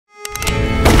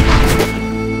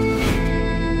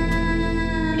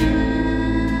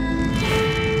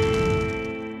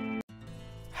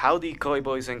Howdy,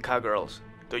 cowboys and cowgirls.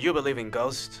 Do you believe in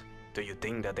ghosts? Do you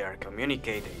think that they are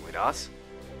communicating with us?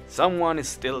 Someone is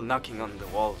still knocking on the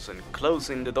walls and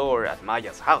closing the door at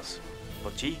Maya's house,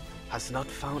 but she has not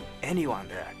found anyone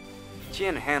there. She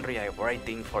and Henry are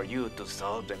waiting for you to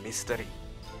solve the mystery.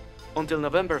 Until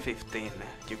November 15,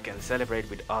 you can celebrate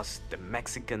with us the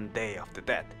Mexican Day of the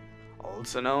Dead,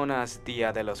 also known as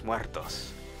Dia de los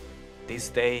Muertos. This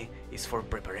day is for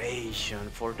preparation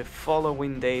for the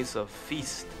following days of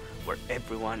feast where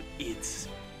everyone eats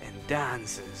and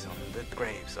dances on the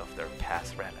graves of their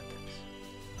past relatives.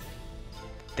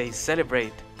 They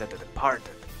celebrate that the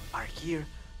departed are here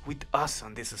with us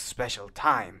on this special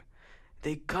time.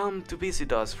 They come to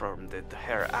visit us from the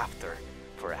hereafter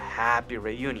for a happy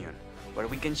reunion where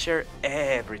we can share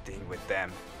everything with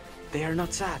them. They are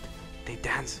not sad, they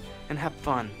dance and have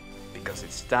fun because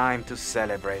it's time to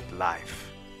celebrate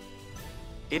life.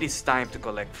 It is time to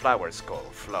collect flowers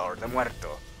called Flor de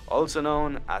Muerto, also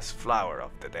known as Flower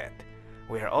of the Dead.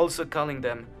 We are also calling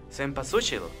them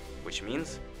Cempasúchil, which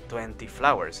means 20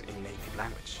 flowers in native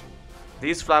language.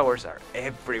 These flowers are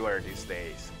everywhere these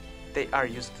days. They are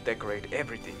used to decorate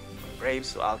everything, from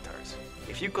graves to altars.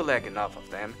 If you collect enough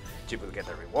of them, you will get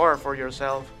a reward for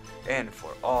yourself and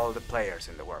for all the players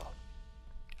in the world.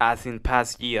 As in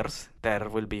past years, there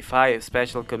will be 5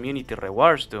 special community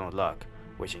rewards to unlock,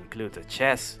 which include the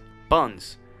chests,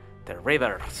 buns, the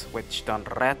rivers which turn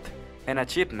red, and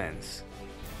achievements.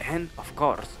 And of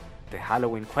course, the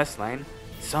Halloween questline,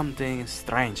 something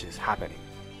strange is happening.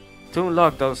 To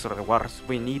unlock those rewards,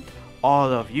 we need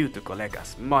all of you to collect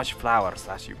as much flowers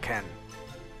as you can.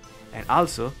 And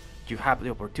also, you have the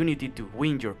opportunity to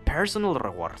win your personal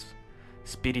rewards,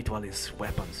 spiritualist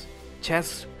weapons,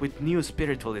 chests with new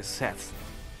spiritualist sets,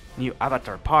 new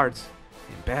avatar parts,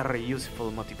 and very useful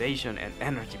motivation and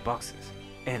energy boxes,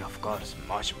 and of course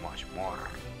much more.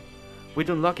 With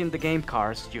unlocking the game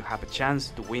cards, you have a chance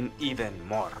to win even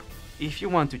more. If you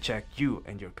want to check you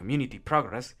and your community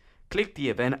progress, click the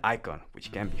event icon,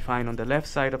 which can be found on the left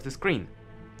side of the screen.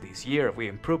 This year we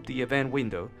improved the event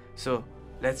window, so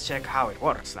let's check how it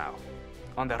works now.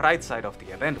 On the right side of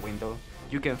the event window,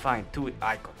 you can find 2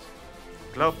 icons: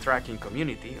 Globe Tracking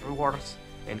Community Rewards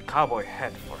and Cowboy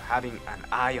Head for having an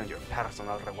eye on your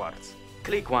personal rewards.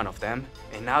 Click one of them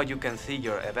and now you can see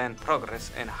your event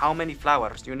progress and how many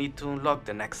flowers you need to unlock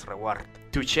the next reward.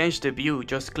 To change the view,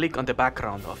 just click on the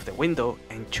background of the window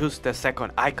and choose the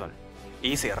second icon.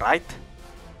 Easy, right?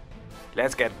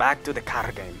 Let's get back to the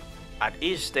card game. At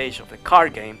each stage of the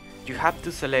card game, you have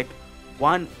to select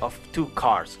one of 2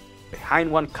 cards.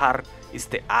 Behind one card is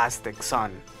the Aztec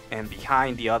Sun, and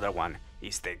behind the other one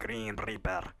is the Green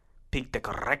Reaper. Pick the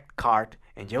correct card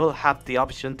and you will have the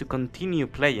option to continue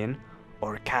playing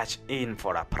or cash in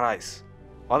for a prize.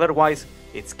 Otherwise,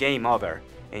 it's game over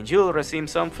and you'll receive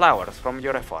some flowers from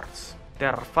your efforts.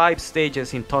 There are 5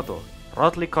 stages in total,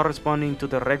 roughly corresponding to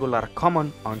the regular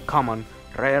common, uncommon,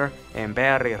 rare, and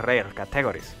very rare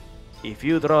categories. If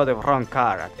you draw the wrong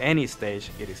card at any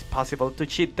stage, it is possible to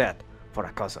cheat that for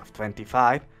a cost of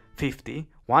 25, 50,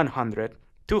 100,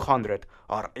 200,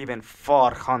 or even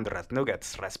 400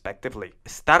 nuggets respectively.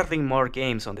 Starting more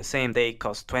games on the same day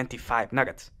costs 25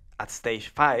 nuggets. At stage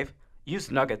 5,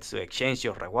 use nuggets to exchange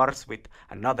your rewards with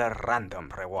another random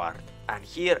reward. And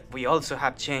here we also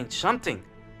have changed something.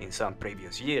 In some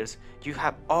previous years, you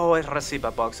have always received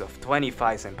a box of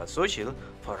 25 Cempasúchil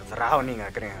for drowning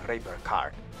a Green Reaper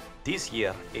card. This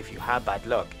year, if you have bad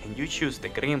luck and you choose the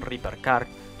Green Reaper card,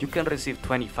 you can receive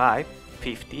 25,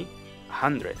 50,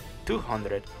 100,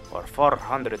 200 or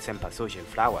 400 Cempasúchil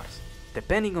flowers,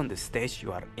 depending on the stage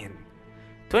you are in.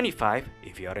 25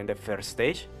 if you are in the first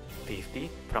stage, 50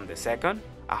 from the second,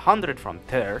 100 from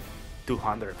third,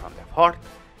 200 from the fourth,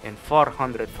 and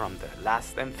 400 from the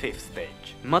last and 5th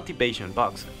stage. Motivation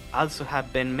box also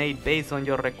have been made based on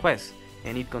your request,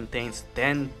 and it contains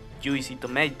 10 juicy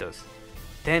tomatoes,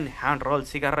 10 hand-rolled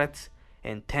cigarettes,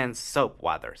 and 10 soap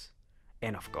waters.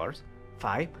 And of course,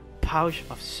 5 pouch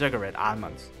of cigarette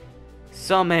almonds.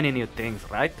 So many new things,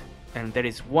 right? And there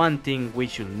is one thing we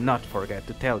should not forget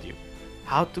to tell you: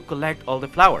 how to collect all the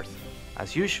flowers.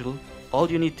 As usual, all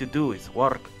you need to do is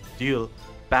work, duel,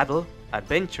 battle,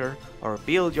 adventure, or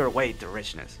build your way to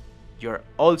richness. You're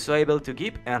also able to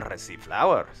give and receive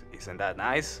flowers, isn't that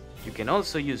nice? You can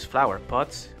also use flower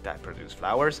pots that produce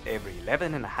flowers every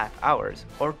 11.5 hours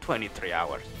or 23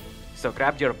 hours. So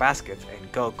grab your basket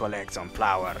and go collect some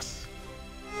flowers.